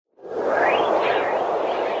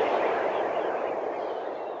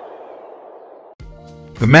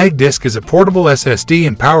The MagDisk is a portable SSD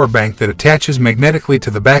and power bank that attaches magnetically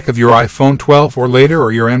to the back of your iPhone 12 or later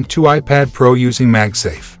or your M2 iPad Pro using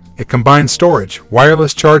MagSafe. It combines storage,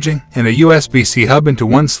 wireless charging, and a USB-C hub into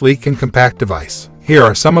one sleek and compact device. Here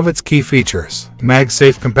are some of its key features.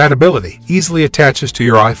 MagSafe compatibility. Easily attaches to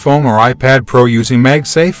your iPhone or iPad Pro using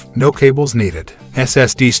MagSafe, no cables needed.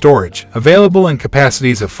 SSD storage. Available in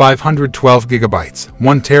capacities of 512 GB,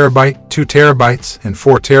 1 TB, 2 TB, and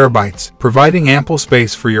 4 TB, providing ample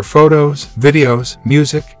space for your photos, videos,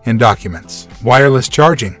 music, and documents. Wireless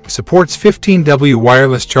charging. Supports 15W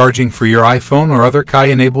wireless charging for your iPhone or other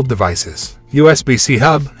Qi-enabled devices. USB-C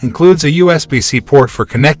hub includes a USB-C port for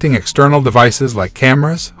connecting external devices like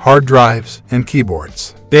cameras, hard drives, and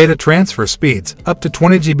keyboards. Data transfer speeds, up to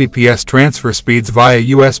 20 Gbps transfer speeds via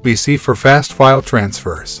USB-C for fast file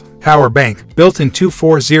transfers. PowerBank, built-in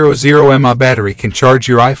 2400 mAh battery can charge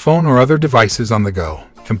your iPhone or other devices on the go.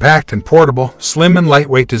 Compact and portable, slim and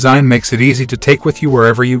lightweight design makes it easy to take with you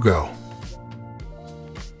wherever you go.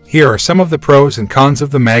 Here are some of the pros and cons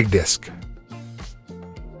of the MagDisk.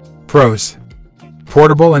 Pros: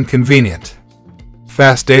 portable and convenient.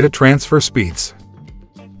 Fast data transfer speeds.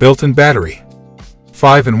 Built-in battery.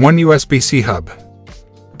 5-in-1 USB-C hub.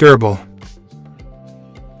 Durable.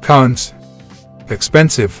 Cons: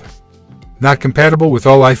 expensive. Not compatible with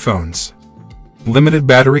all iPhones. Limited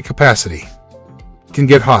battery capacity. Can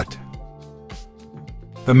get hot.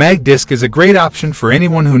 The MagDisk is a great option for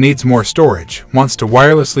anyone who needs more storage, wants to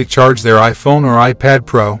wirelessly charge their iPhone or iPad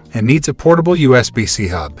Pro, and needs a portable USB-C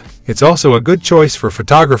hub. It's also a good choice for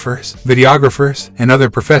photographers, videographers, and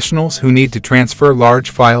other professionals who need to transfer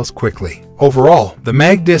large files quickly. Overall, the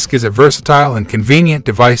MagDisk is a versatile and convenient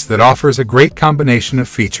device that offers a great combination of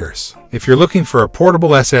features. If you're looking for a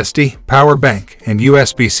portable SSD, power bank, and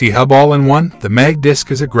USB-C hub all in one, the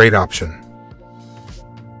MagDisk is a great option.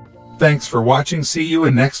 Thanks for watching. See you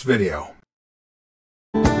in next video.